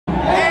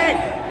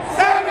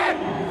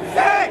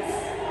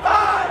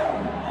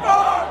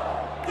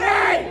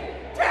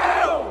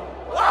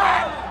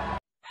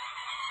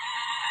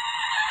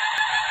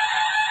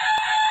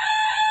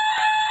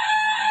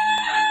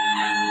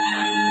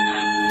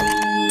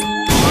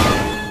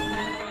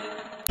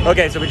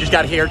Okay, so we just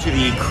got here to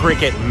the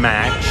cricket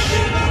match,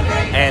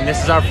 and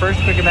this is our first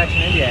cricket match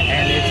in India,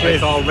 and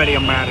it's already a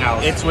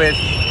madhouse. It's with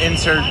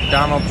insert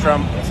Donald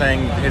Trump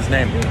saying his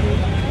name.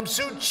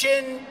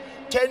 Sachin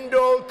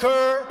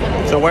Tendulkar.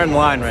 So we're in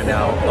line right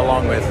now,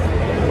 along with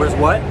Where's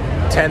what?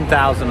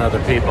 10,000 other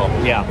people.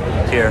 Yeah.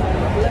 Here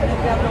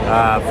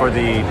for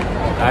the,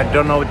 I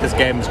don't know what this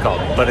game is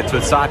called, but it's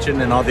with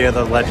Sachin and all the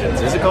other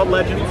legends. Is it called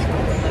Legends?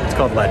 It's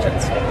called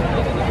Legends.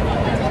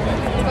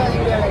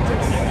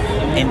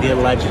 India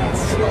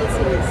Legends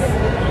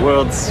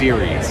World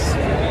Series,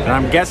 and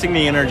I'm guessing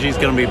the energy is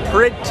going to be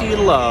pretty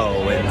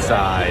low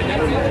inside.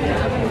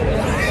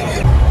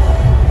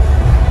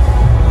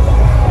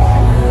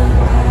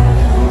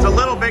 It's a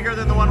little bigger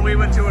than the one we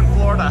went to in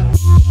Florida.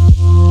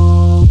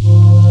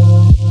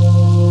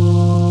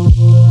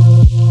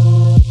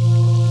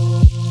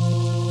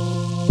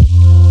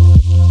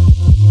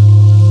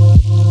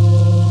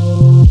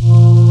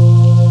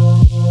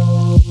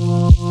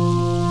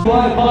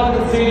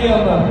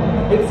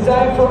 It's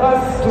time for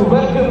us to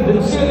welcome the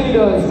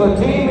cheerleaders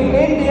for Team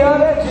India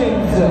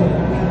Legends.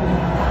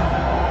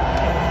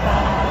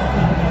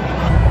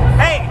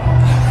 Hey,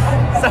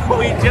 so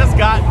we just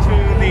got to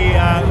the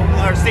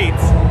our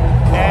seats,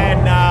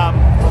 and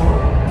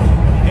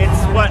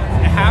it's what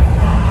half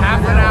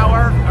an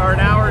hour or an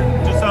hour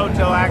or so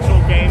till actual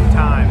game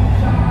time,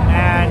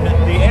 and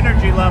the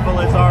energy level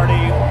is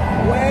already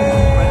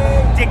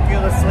way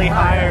ridiculously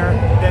higher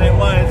than it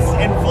was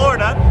in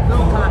Florida. No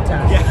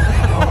contest. Yeah.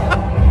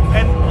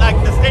 And like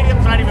the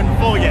stadium's not even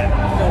full yet.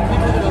 So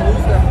people are gonna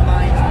lose their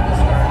minds when this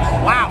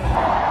starts. Wow.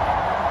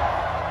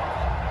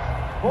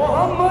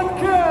 Mohammad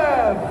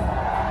Kev,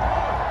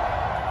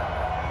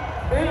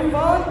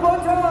 Irfan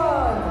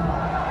Pathan,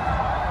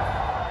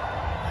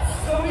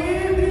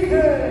 Samir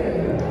Dikhe,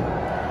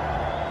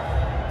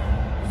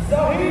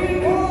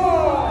 Zahir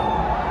Khan,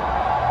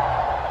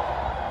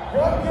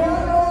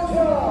 Pragyan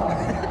Oja.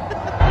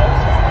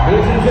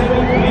 Ladies and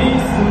gentlemen,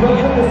 please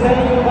welcome the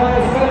second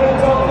vice president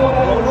doctor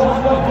and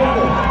most of the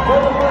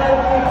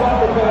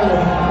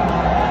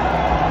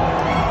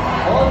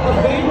on the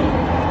field,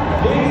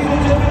 ladies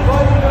and gentlemen,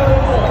 vice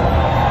president,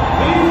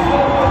 please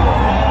welcome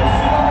the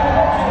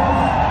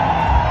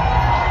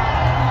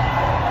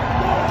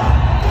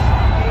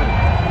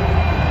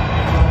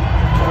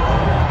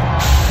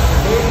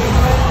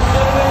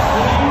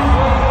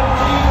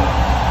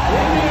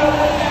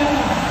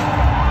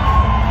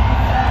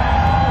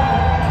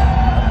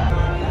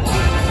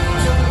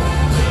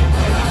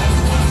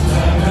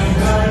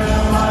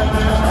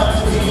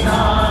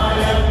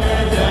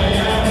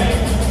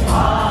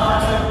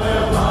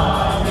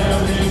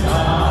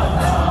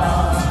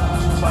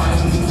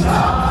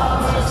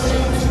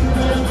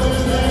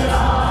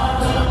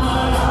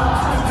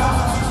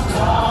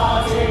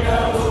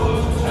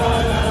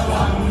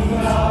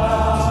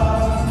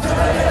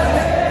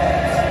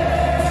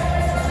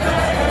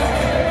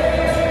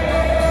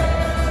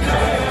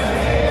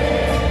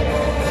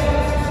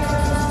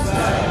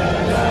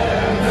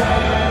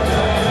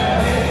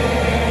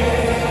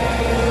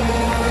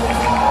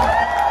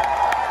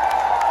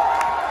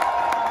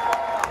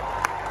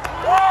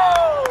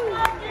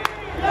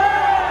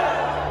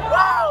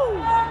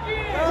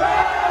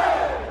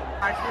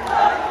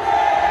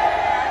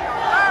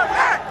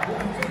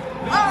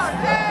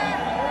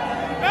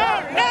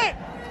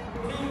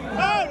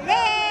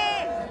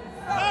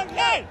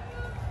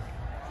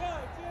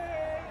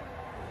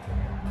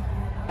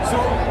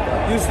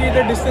You see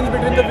the distance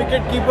between the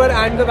wicket keeper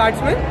and the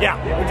batsman? Yeah.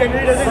 It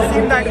generally doesn't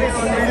seem that way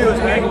on videos,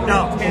 right?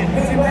 No.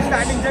 It seems like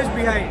standing just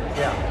behind.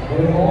 Yeah.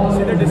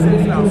 See the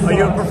distance now. Are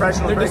you a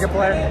professional cricket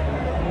player?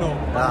 No.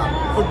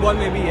 Ah. Football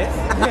maybe, yes.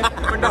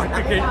 But not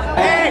cricket.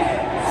 8,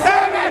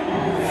 7,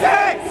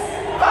 6,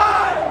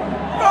 5,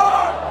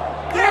 4,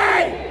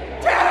 3,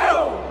 2,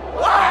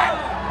 1.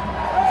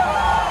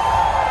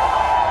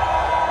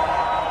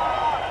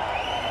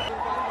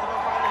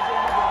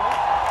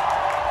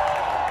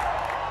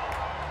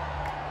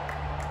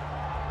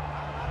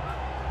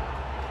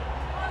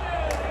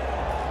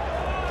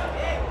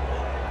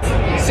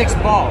 Six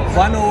balls.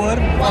 1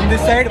 over on this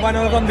side, 1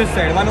 over on this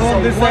side. 1 over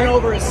on this side. 1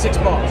 over is 6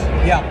 balls.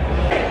 Yeah.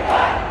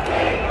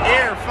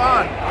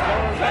 Irfan.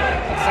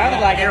 It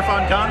sounded like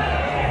Irfan Khan?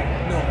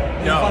 No.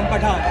 No. Irfan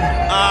Pathan.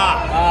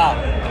 Ah.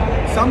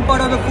 Some part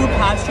of the foot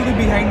has to be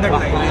behind the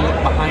line.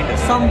 behind it.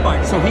 Some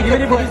part. So he even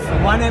could if put it is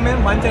 1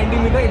 mm, 1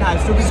 centimeter, it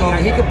has to be So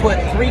behind. he could put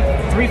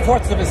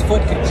three-fourths of his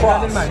foot could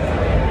cross. Doesn't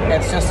matter.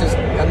 It's just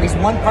at least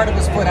one part of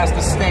his foot has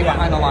to stay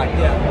behind the line.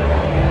 Yeah.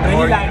 When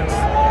he lands,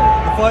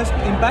 the first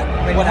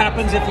impact. What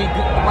happens if he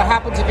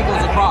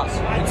goes across?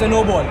 It's a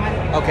no ball.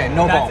 Okay,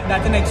 no ball.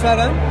 That's an extra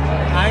run,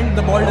 and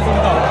the ball doesn't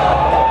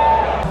count.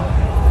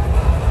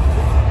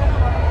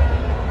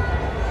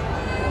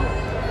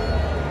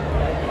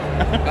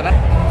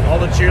 All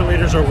the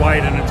cheerleaders are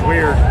white and it's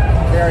weird.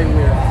 Very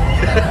weird.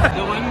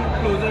 The one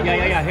closer.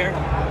 Yeah. Here.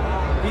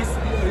 He's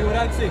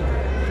Yuvraj Singh.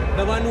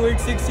 The one who hit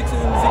 6 balls.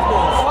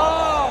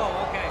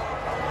 Oh, okay.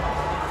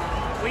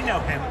 We know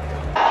him.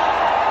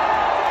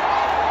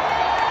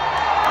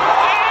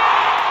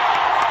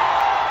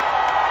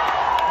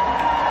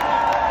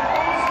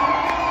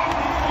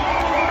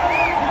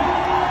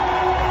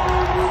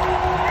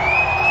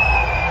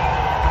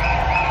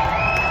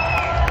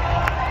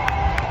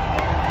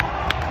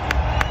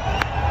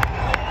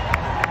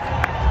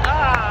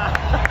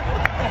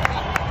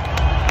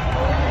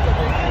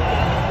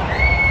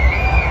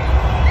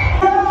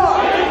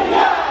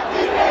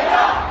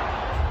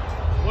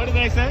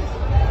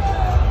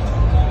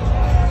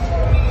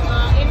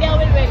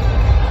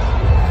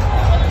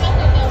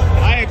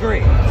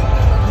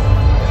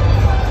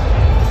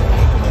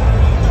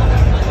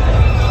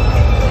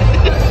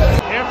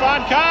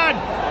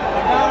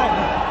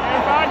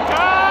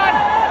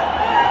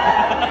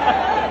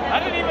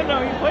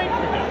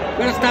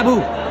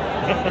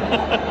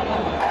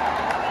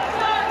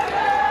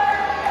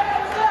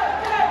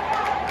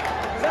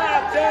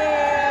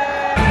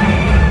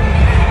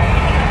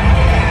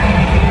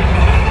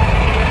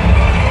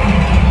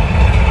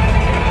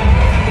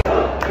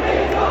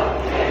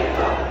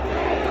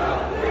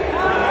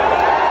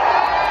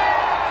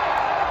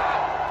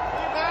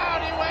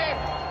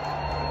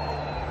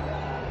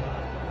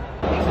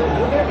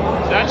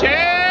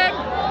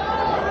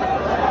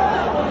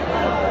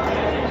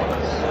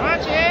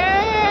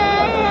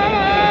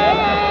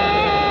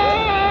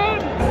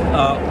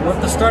 We're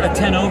at the start of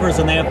 10 overs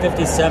and they have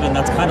 57.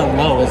 That's kind of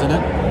low, isn't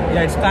it?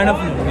 Yeah, it's kind of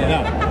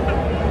yeah.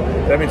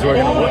 That means we're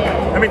gonna win.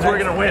 That means we're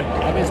gonna win.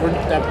 That means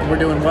we're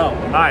doing well.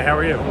 Hi, how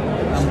are you?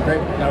 I'm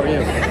great. How are you?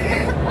 You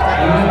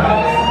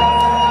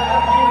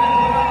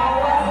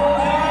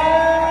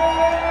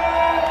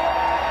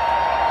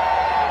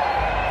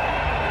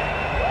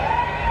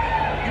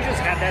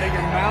just had that in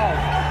your mouth.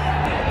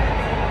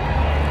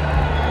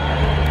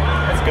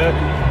 That's good.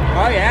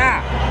 Oh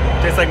yeah.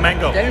 Tastes like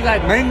mango. Tastes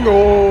like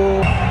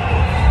mango.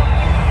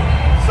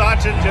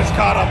 Sachin just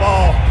caught a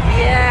ball.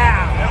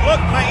 Yeah. And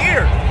look, my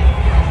ear.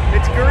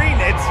 It's green.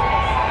 It's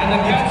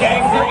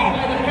gangrene.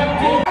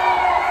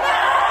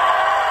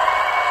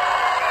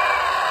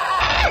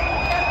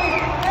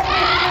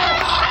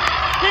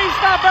 Please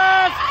stop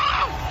us.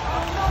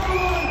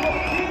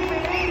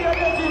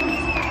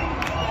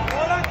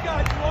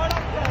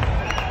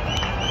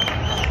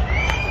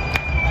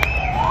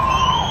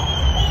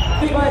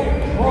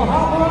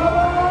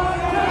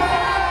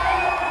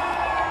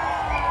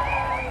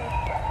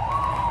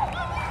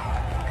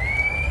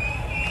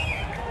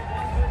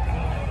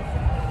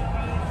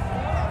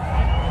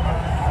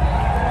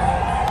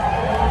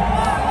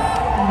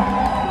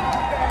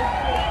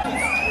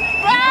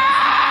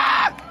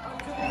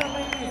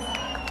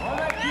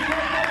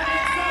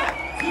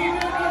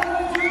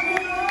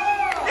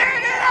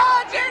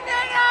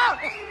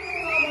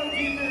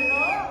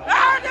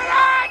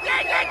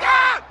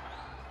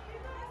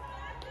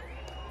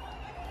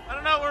 I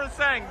don't know what we're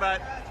saying,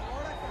 but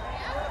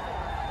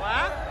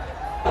what?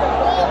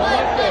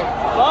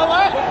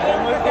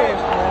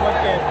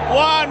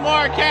 One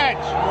more catch.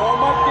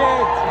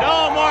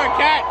 No more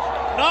catch.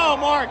 No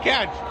more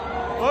catch.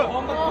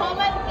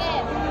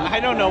 I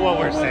don't know what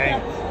we're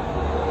saying.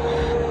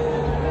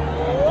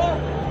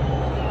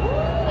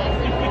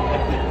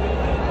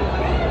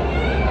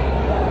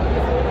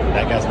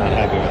 That guy's not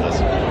happy with us.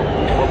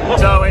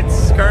 So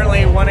it's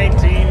currently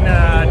 118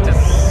 to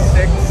 6.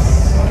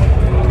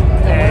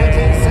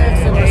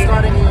 118.6 and we're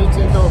starting the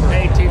 18th over.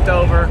 18th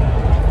over.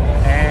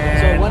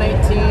 So And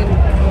 118,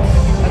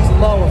 that's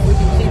low. If we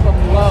can keep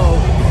them low,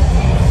 we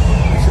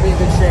should be in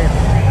good shape.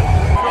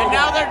 And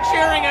now they're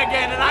cheering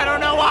again, and I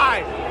don't know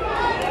why.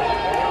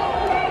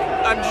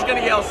 I'm just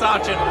gonna yell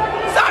Sachin.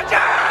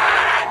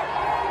 Sachin!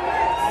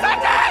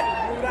 Sachin!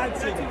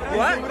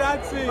 What?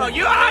 Oh,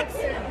 you hot?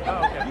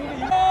 Oh, okay.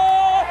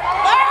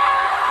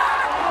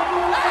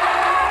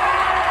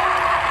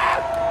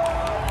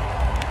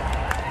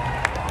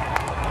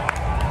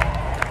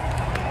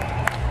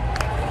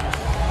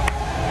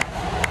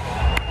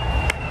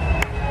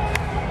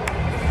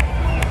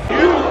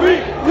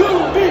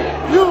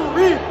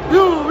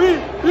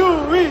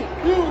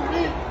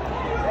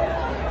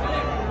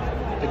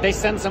 Did they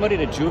send somebody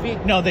to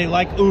juvie? No, they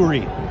like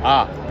Uri.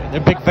 Ah.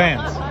 They're big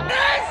fans.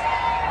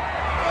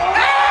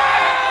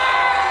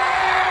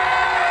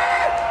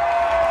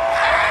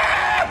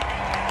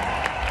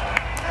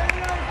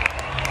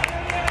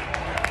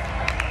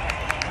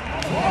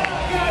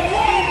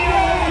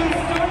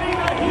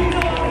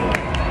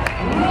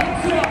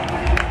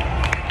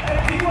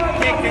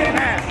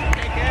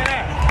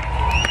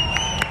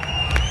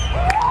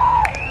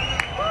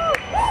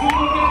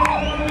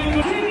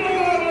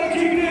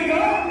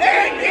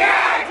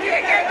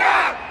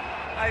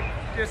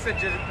 Just said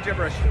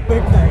gibberish.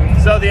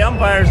 So the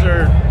umpires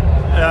are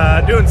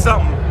doing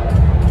something,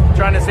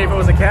 trying to see if it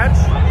was a catch.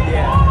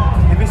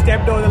 Yeah. If we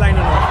stepped over the line or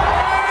not.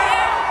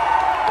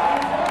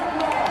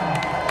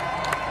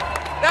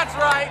 That's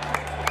right.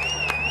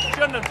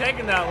 Shouldn't have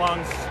taken that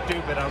long,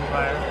 stupid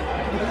umpire.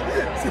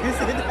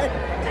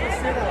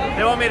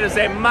 They want me to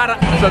say Mara.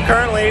 So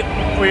currently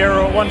we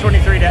are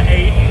 123 to 8,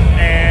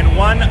 and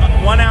one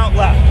out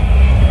left.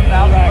 Is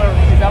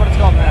that what it's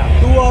called now?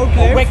 2 out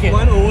left, wicket.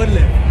 1 over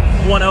left.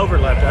 One over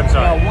left. I'm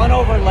sorry. Yeah, 1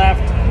 over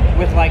left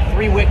with like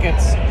 3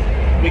 wickets.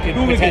 We could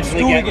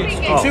potentially get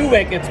 2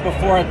 wickets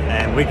before.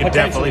 And we could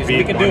definitely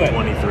beat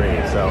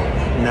 123. So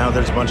now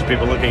there's a bunch of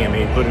people looking at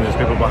me, including those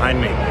people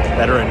behind me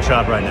that are in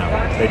shot right now.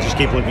 They just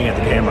keep looking at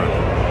the camera,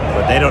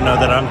 but they don't know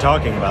that I'm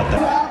talking about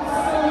them.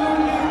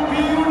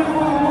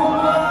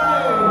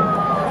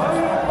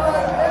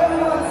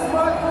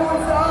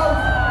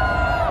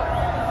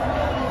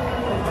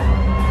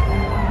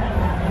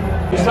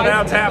 So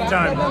now it's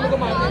halftime.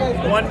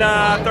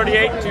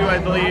 138 to, I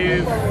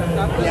believe.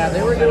 Yeah,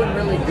 they were doing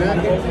really good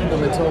holding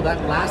them until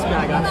that last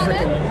guy got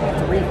freaking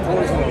 3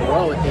 fours in a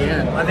row at the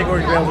end. I think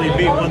we're going to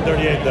be able to beat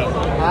 138 though.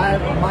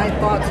 My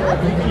thoughts are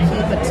if you can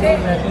keep a team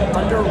at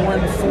under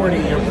 140,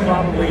 you're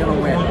probably going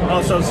to win.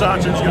 Also,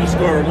 Sachin's going to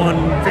score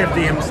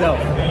 150 himself.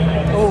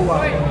 Oh,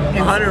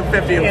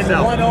 150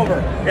 himself. And 1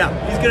 over. Yeah,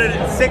 he's going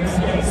to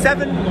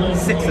 7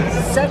 sixes.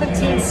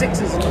 17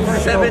 sixes in the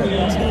first 17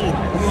 over.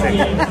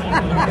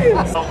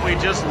 sixes. Well, we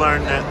just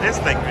learned that this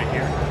thing right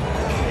here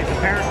is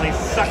apparently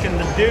sucking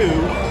the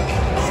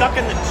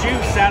sucking the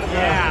juice out of the...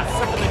 Yeah,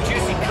 sucking the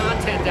juicy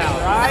content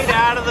out. Right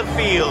out of the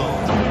field.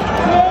 2,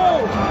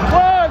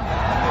 1,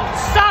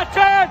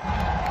 Sachin!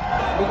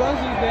 Because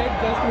he's dead,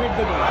 just to hit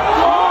the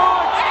ball.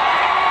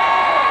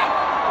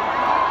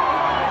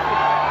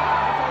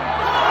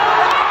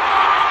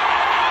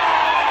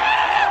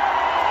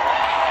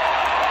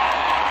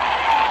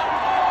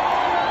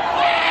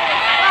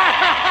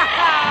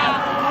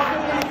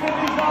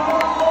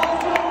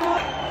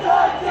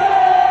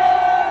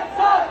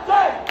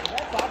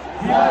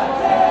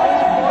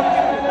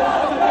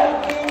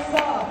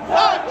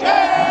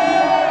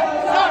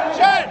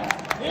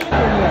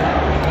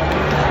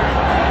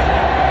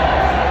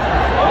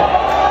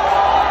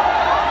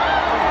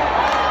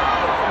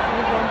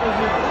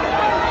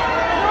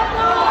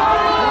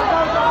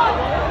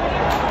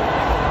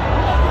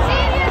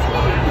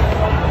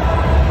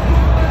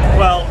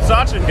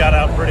 Sachin got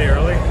out pretty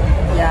early.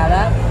 Yeah,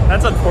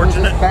 that's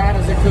unfortunate. Was as bad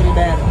as it could have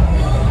been.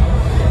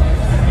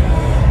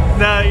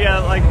 No, yeah,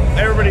 like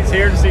everybody's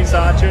here to see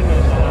Sachin.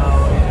 And,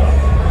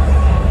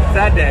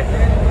 sad day.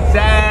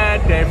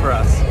 Sad day for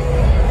us.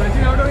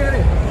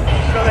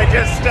 So they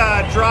just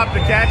dropped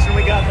a catch and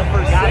we got the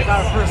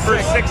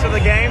first six of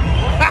the game.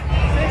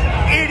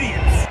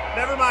 Idiots.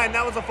 Never mind,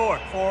 that was a 4.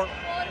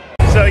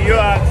 So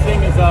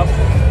Singh is up.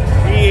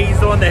 He's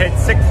the one that hit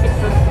 6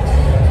 sixes.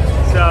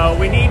 So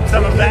we need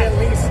some of that.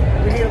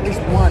 We need at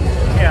least 1.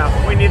 Yeah,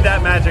 we need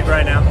that magic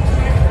right now.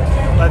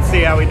 Let's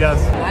see how he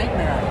does.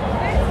 Nightmare.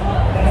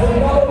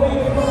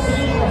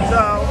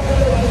 So,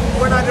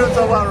 we're not doing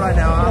so well right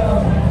now,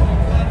 huh?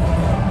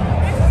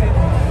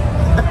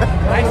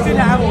 I still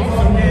have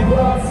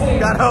hope.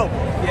 Got hope.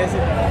 Yes,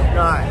 it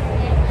All right.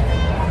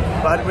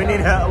 But we need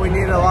help. We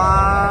need a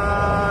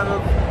lot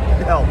of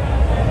help.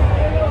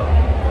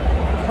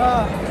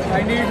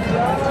 I need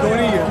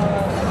Dhoni here.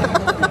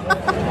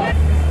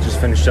 Just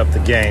finished up the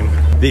game.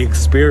 The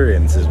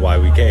experience is why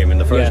we came in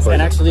the first place.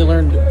 And actually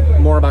learned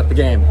more about the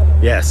game.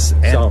 Yes,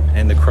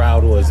 and the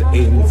crowd was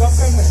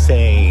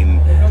insane.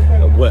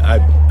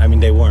 I mean,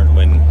 they weren't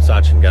when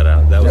Sachin got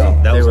out.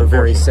 They were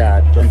very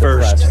sad. The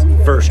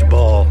first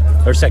ball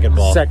or second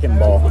ball. Second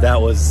ball. That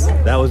was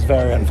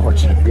very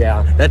unfortunate.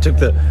 Yeah, that took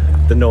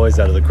the noise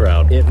out of the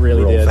crowd. It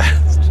really did.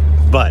 Fast.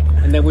 But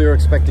and then we were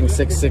expecting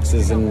 6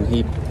 sixes, and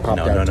he popped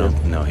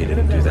out. No, he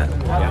didn't do that.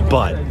 Yeah.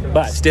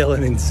 But still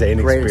an insane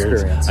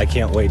experience. I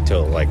can't wait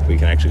till we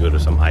can actually go to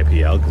some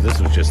IPL because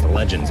this was just the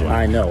Legends one.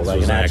 I know,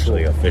 this was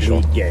actually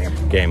official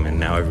game, and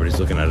now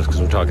everybody's looking at us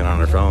because we're talking on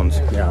our phones.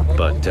 Yeah.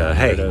 But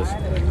hey,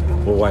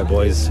 we're white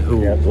boys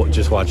who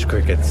just watch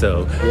cricket,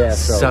 so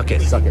suck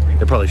it. Suck it.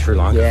 They're probably Sri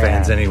Lanka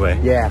fans anyway.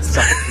 Yeah,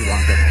 suck it, Sri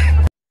Lanka.